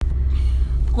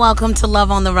Welcome to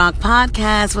Love on the Rock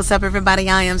podcast. What's up, everybody?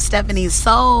 I am Stephanie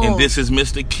Soul. And this is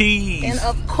Mr. Keys. And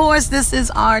of course, this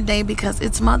is our day because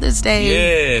it's Mother's Day.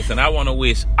 Yes, and I want to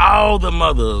wish all the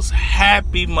mothers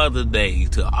happy Mother's Day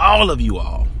to all of you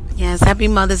all. Yes, happy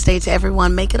Mother's Day to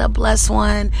everyone. Make it a blessed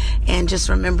one. And just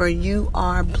remember, you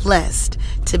are blessed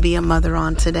to be a mother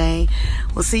on today.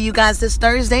 We'll see you guys this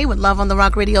Thursday with Love on the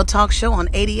Rock Radio Talk Show on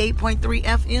 88.3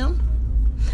 FM.